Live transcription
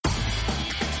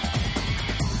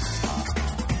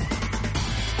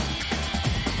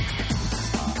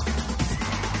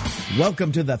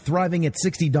Welcome to the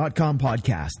ThrivingAt60.com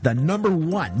podcast, the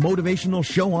 #1 motivational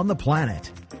show on the planet.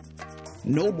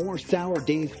 No more sour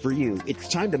days for you. It's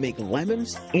time to make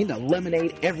lemons into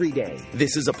lemonade every day.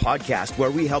 This is a podcast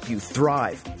where we help you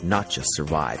thrive, not just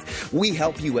survive. We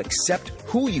help you accept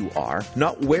who you are,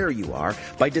 not where you are,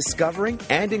 by discovering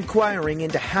and inquiring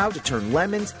into how to turn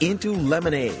lemons into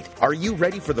lemonade. Are you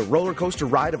ready for the roller coaster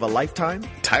ride of a lifetime?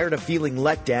 Tired of feeling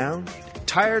let down?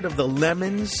 Tired of the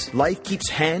lemons life keeps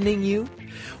handing you?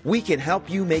 We can help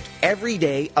you make every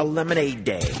day a lemonade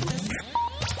day.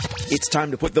 It's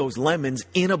time to put those lemons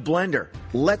in a blender.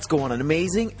 Let's go on an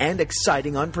amazing and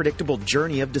exciting unpredictable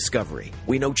journey of discovery.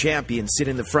 We know champions sit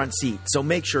in the front seat, so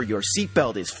make sure your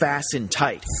seatbelt is fastened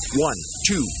tight. 1,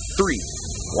 2, 3,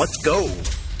 let's go.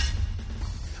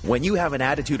 When you have an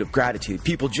attitude of gratitude,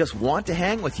 people just want to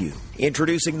hang with you.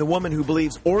 Introducing the woman who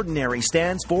believes ordinary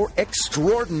stands for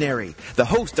extraordinary. The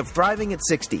host of Thriving at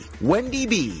 60, Wendy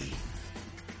B.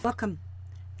 Welcome.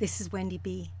 This is Wendy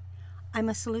B. I'm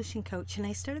a solution coach, and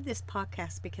I started this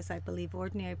podcast because I believe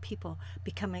ordinary people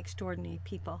become extraordinary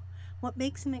people. What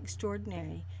makes them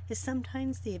extraordinary is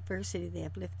sometimes the adversity they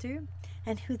have lived through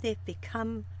and who they've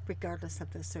become regardless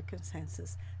of the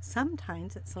circumstances.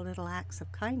 Sometimes it's the little acts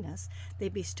of kindness they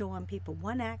bestow on people,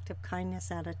 one act of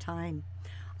kindness at a time.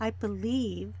 I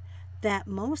believe that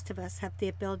most of us have the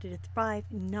ability to thrive,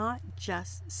 not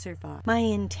just survive. My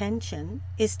intention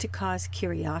is to cause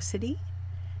curiosity,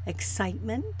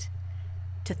 excitement,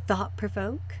 to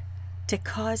thought-provoke, to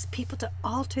cause people to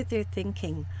alter their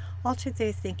thinking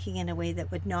in a way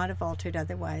that would not have altered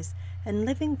otherwise, and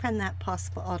living from that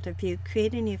possible altered view,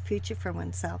 create a new future for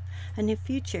oneself, a new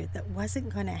future that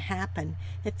wasn't going to happen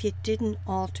if you didn't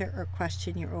alter or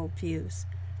question your old views.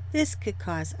 This could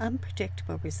cause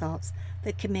unpredictable results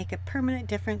that can make a permanent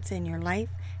difference in your life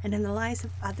and in the lives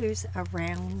of others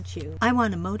around you. I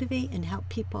want to motivate and help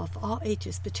people of all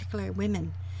ages, particularly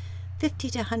women,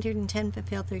 50 to 110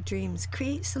 fulfill their dreams,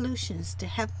 create solutions to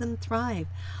have them thrive.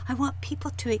 I want people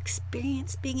to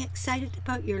experience being excited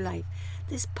about your life.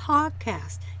 This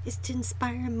podcast is to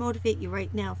inspire and motivate you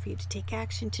right now for you to take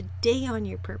action today on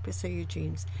your purpose or your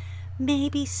dreams.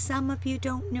 Maybe some of you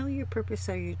don't know your purpose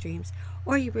or your dreams,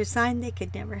 or you resigned they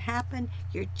could never happen.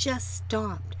 You're just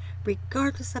stopped,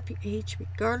 regardless of your age,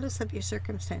 regardless of your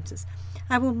circumstances.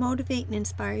 I will motivate and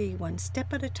inspire you one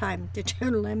step at a time to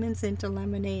turn lemons into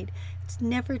lemonade. It's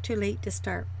never too late to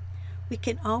start. We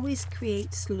can always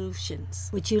create solutions.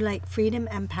 Would you like freedom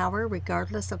and power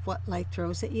regardless of what life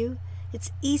throws at you?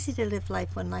 It's easy to live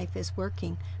life when life is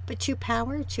working, but true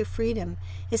power, true freedom,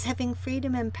 is having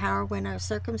freedom and power when our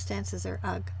circumstances are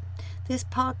ugh. This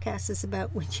podcast is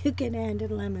about when you get handed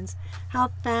lemons. How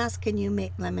fast can you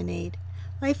make lemonade?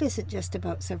 Life isn't just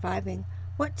about surviving.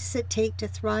 What does it take to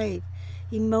thrive?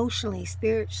 Emotionally,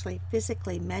 spiritually,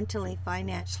 physically, mentally,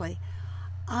 financially.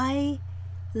 I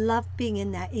love being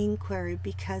in that inquiry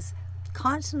because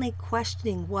constantly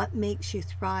questioning what makes you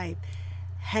thrive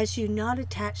has you not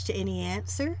attached to any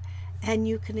answer, and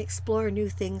you can explore new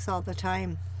things all the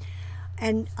time.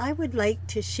 And I would like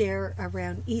to share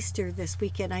around Easter this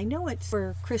weekend. I know it's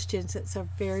for Christians, it's a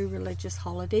very religious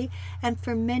holiday. And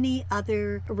for many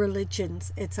other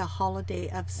religions, it's a holiday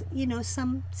of,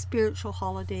 some spiritual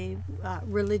holiday,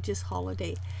 religious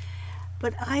holiday.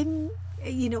 But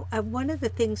one of the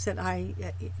things that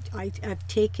I've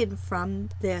taken from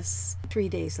this 3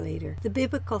 days later, the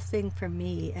biblical thing for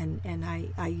me, and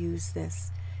I use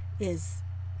this,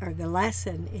 the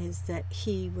lesson is that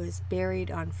he was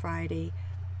buried on Friday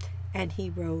and he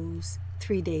rose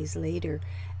 3 days later.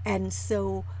 And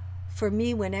so for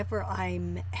me, whenever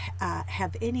I'm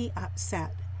have any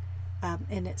upset,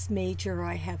 and it's major,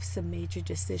 I have some major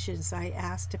decisions, I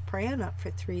ask to pray on it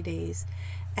for 3 days.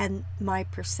 And my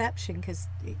perception, because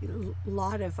a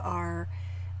lot of our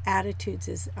attitudes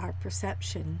is our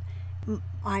perception,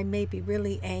 I may be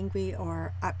really angry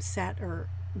or upset or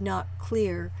not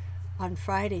clear on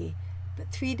Friday,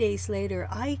 but 3 days later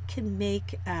I can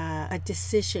make a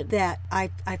decision that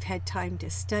I've had time to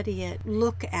study it,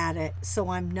 look at it,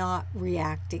 so I'm not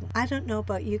reacting. I don't know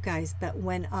about you guys, but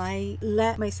when I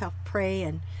let myself pray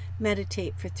and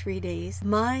meditate for 3 days,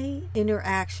 my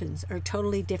interactions are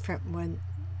totally different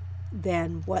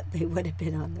than what they would have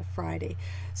been on the Friday.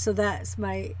 So that's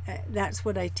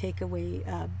what I take away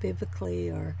biblically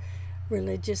or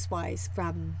religious wise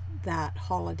from that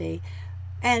holiday.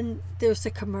 And there's a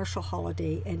commercial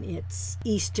holiday, and it's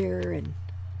Easter and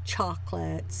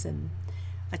chocolates and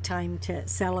a time to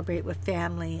celebrate with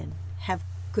family and have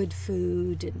good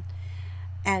food,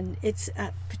 and it's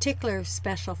particularly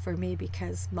special for me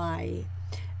because my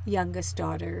youngest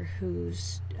daughter,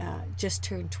 who's just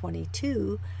turned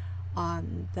 22,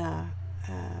 on the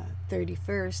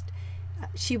 31st.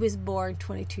 She was born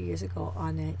 22 years ago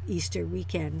on an Easter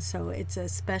weekend, so it's a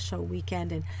special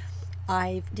weekend, and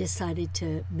I've decided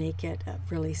to make it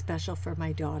really special for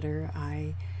my daughter.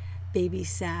 I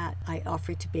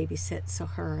offered to babysit so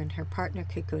her and her partner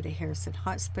could go to Harrison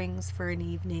Hot Springs for an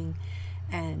evening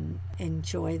and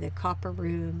enjoy the Copper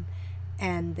Room,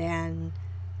 and then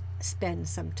spend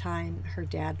some time. Her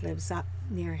dad lives up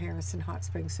near Harrison Hot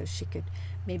Springs, so she could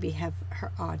maybe have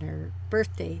her on her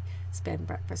birthday spend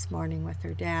breakfast morning with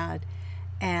her dad.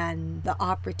 And the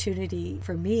opportunity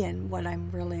for me, and what I'm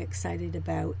really excited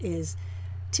about, is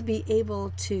to be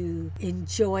able to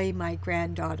enjoy my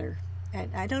granddaughter. And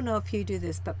I don't know if you do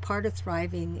this, but part of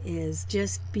thriving is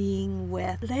just being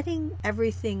with, letting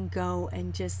everything go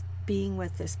and just being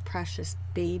with this precious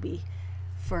baby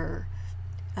for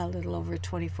a little over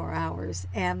 24 hours.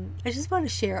 And I just want to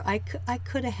share, I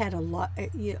could have had a lot,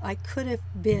 I could have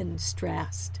been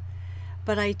stressed,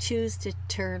 but I choose to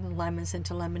turn lemons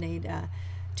into lemonade.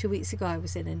 2 weeks ago, I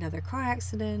was in another car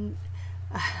accident,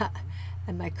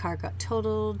 and my car got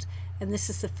totaled. And this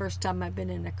is the first time I've been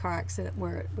in a car accident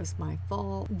where it was my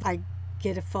fault. I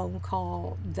get a phone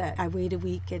call that I wait a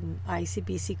week, and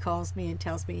ICBC calls me and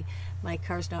tells me my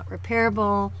car's not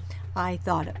repairable. I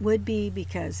thought it would be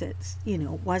because it's,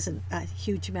 wasn't a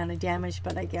huge amount of damage,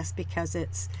 but I guess because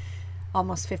it's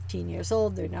almost 15 years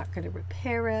old, they're not going to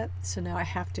repair it. So now I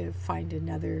have to find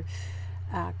another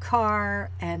car.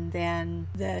 And then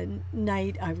the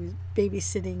night I was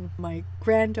babysitting my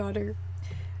granddaughter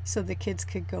so the kids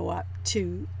could go up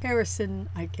to Harrison,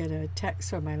 I get a text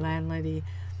from my landlady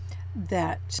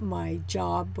that my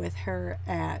job with her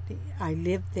I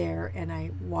live there and I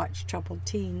watch Troubled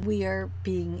Teen, we are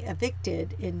being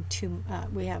evicted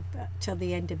we have till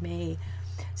the end of May.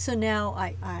 So now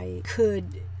I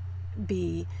could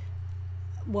be,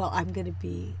 I'm going to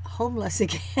be homeless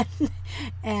again,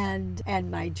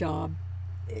 and my job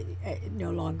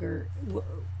no longer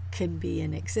can be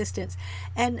in existence.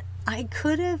 And I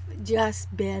could have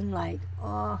just been like,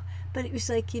 oh, but it was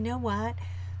like, you know what?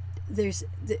 There's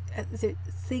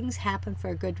things happen for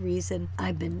a good reason.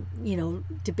 I've been,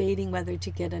 debating whether to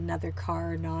get another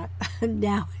car or not.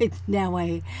 now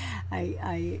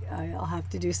I'll have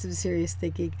to do some serious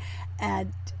thinking.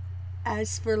 And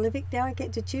as for living, now I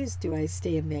get to choose. Do I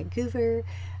stay in Vancouver?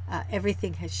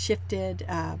 Everything has shifted.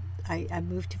 I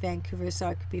moved to Vancouver so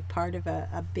I could be part of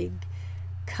a big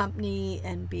company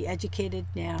and be educated.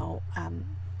 Now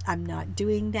I'm not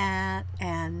doing that,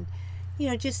 and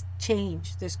just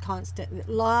change. There's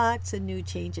lots of new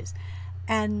changes.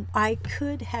 And I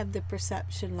could have the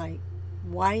perception like,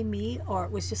 why me? Or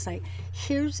it was just like,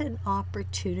 here's an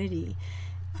opportunity.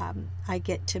 I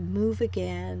get to move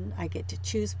again. I get to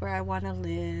choose where I want to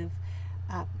live.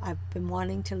 I've been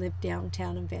wanting to live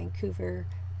downtown in Vancouver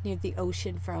near the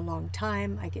ocean for a long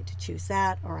time. I get to choose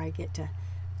that, or I get to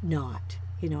not.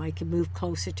 I can move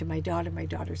closer to my daughter. My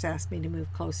daughter's asked me to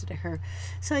move closer to her.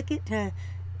 So I get to,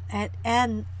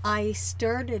 and I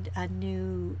started a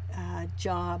new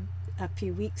job a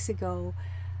few weeks ago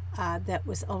that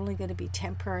was only going to be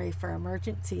temporary for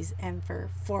emergencies, and for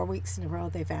 4 weeks in a row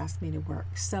they've asked me to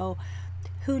work. So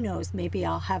who knows, maybe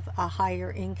I'll have a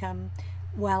higher income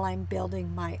while I'm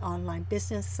building my online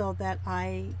business so that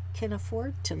I can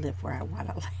afford to live where I want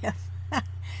to live.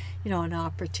 An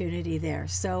opportunity there.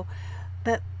 So,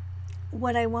 but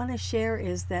what I want to share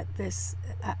is that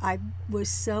I was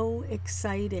so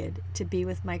excited to be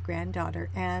with my granddaughter,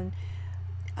 and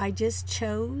I just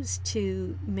chose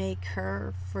to make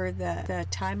her, for the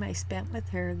time I spent with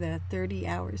her, the 30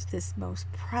 hours, this most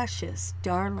precious,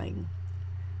 darling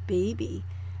baby,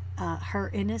 her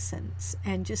innocence,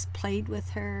 and just played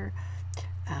with her.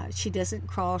 She doesn't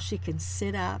crawl, she can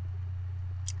sit up,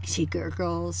 she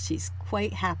gurgles, she's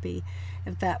quite happy.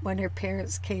 In fact, when her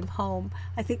parents came home,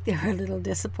 I think they were a little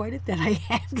disappointed that I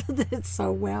handled it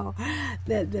so well,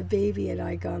 that the baby and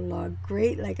I got along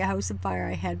great like a house on fire.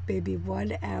 I had maybe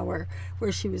 1 hour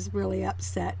where she was really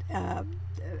upset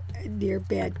near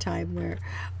bedtime, where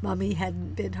mommy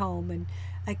hadn't been home. And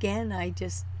again, I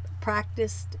just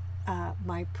practiced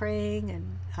my praying,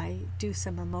 and I do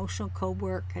some emotional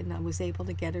co-work, and I was able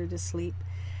to get her to sleep.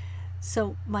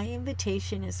 So my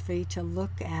invitation is for you to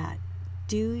look at,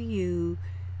 do you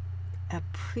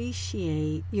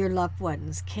appreciate your loved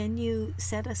ones? Can you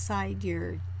set aside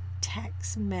your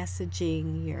text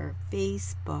messaging, your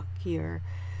Facebook,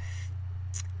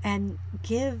 and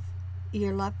give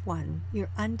your loved one your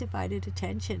undivided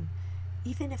attention,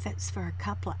 even if it's for a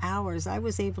couple of hours? I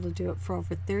was able to do it for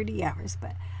over 30 hours,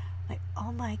 but like,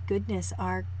 oh my goodness,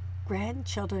 our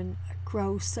grandchildren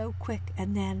grow so quick,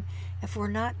 and then if we're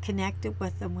not connected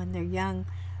with them when they're young,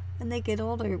 when they get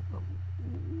older,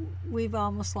 we've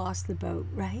almost lost the boat,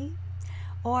 right?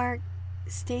 Or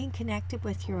staying connected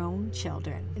with your own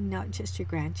children, and not just your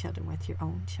grandchildren, with your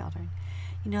own children.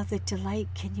 You know, the delight,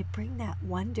 can you bring that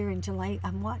wonder and delight?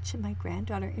 I'm watching my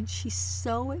granddaughter, and she's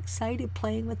so excited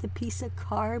playing with a piece of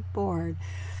cardboard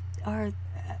or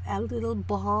a little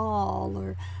ball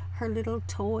or her little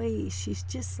toys. She's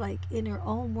just like in her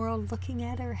own world, looking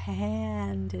at her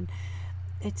hand, and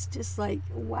it's just like,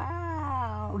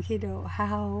 wow, you know,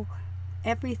 how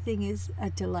everything is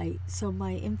a delight. So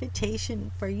my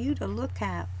invitation for you to look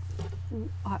at,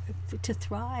 to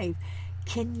thrive,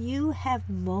 can you have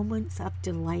moments of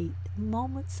delight,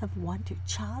 moments of wonder,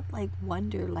 childlike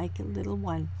wonder, like a little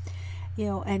one, you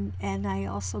know? And I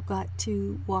also got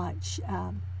to watch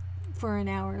for an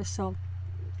hour or so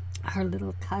her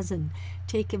little cousin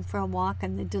take him for a walk,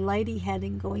 and the delight he had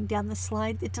in going down the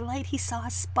slide, the delight he saw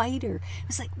a spider. It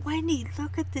was like, Wendy,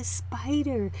 look at this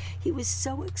spider. He was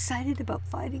so excited about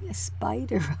finding a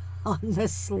spider on the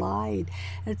slide.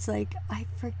 It's like, I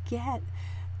forget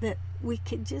that we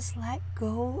can just let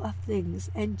go of things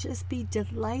and just be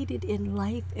delighted in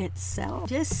life itself.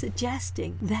 Just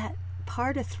suggesting that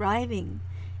part of thriving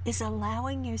is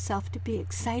allowing yourself to be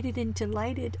excited and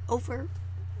delighted over,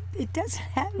 it doesn't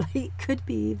have, like, it could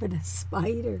be even a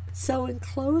spider. So in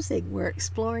closing, we're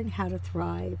exploring how to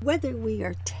thrive. Whether we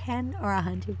are 10 or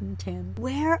 110,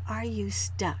 where are you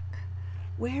stuck?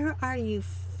 Where are you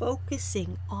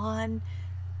focusing on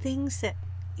things that,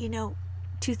 you know,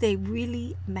 do they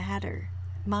really matter?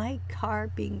 My car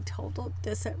being totaled,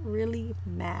 does it really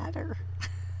matter?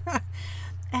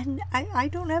 And I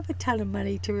don't have a ton of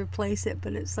money to replace it,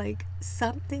 but it's like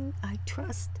something I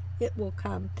trust it will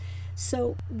come.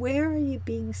 So where are you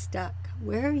being stuck?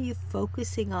 Where are you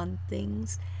focusing on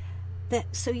things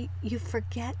that, so you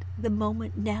forget the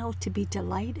moment now to be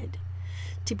delighted,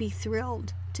 to be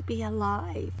thrilled, to be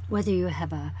alive? Whether you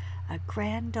have a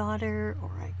granddaughter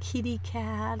or a kitty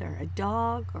cat or a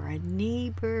dog or a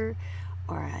neighbor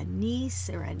or a niece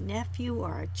or a nephew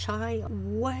or a child,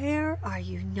 where are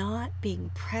you not being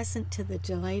present to the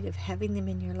delight of having them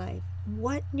in your life?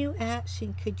 What new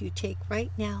action could you take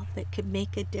right now that could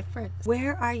make a difference?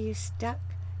 Where are you stuck,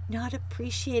 not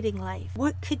appreciating life?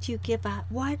 What could you give up?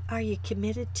 What are you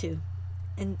committed to?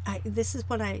 And this is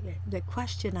what the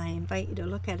question I invite you to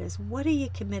look at is, what are you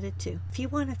committed to? If you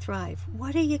want to thrive,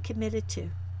 what are you committed to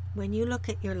when you look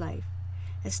at your life?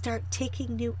 And start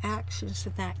taking new actions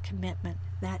to that commitment,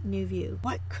 that new view.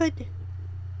 What could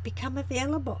become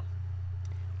available?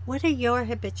 What are your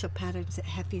habitual patterns that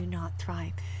have you not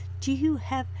thrive? Do you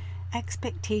have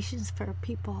expectations for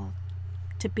people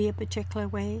to be a particular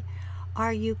way?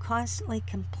 Are you constantly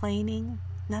complaining?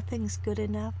 Nothing's good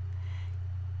enough.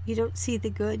 You don't see the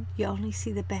good, you only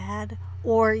see the bad.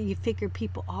 Or you figure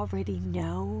people already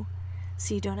know,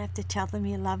 so you don't have to tell them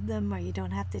you love them, or you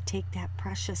don't have to take that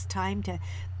precious time to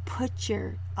put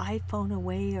your iPhone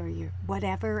away or your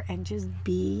whatever and just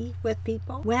be with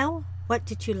people. Well, what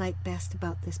did you like best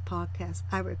about this podcast?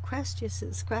 I request you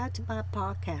subscribe to my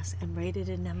podcast and rate it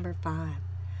a number 5.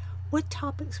 What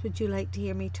topics would you like to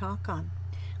hear me talk on?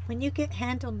 When you get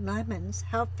handled lemons,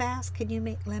 how fast can you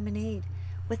make lemonade?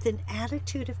 With an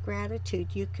attitude of gratitude,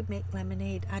 you could make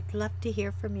lemonade. I'd love to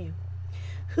hear from you.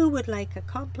 Who would like a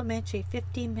complimentary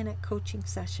 15-minute coaching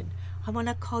session? I want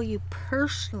to call you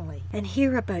personally and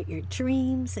hear about your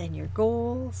dreams and your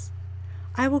goals.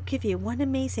 I will give you one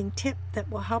amazing tip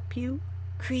that will help you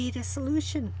create a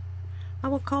solution. I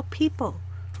will call people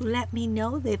who let me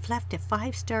know they've left a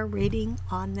 5-star rating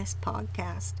on this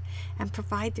podcast and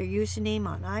provide their username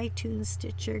on iTunes,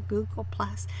 Stitcher, Google+.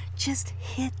 Just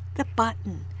hit the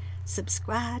button,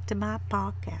 subscribe to my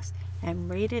podcast, and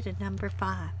rate it a number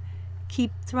 5.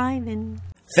 Keep thriving.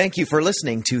 Thank you for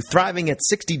listening to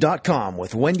ThrivingAt60.com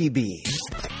with Wendy B.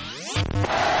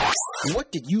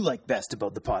 What did you like best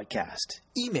about the podcast?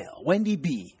 Email Wendy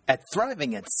B at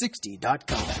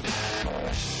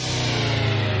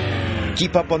ThrivingAt60.com.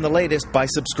 Keep up on the latest by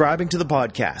subscribing to the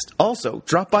podcast. Also,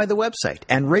 drop by the website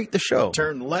and rate the show.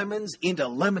 Turn lemons into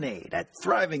lemonade at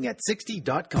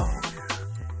ThrivingAt60.com.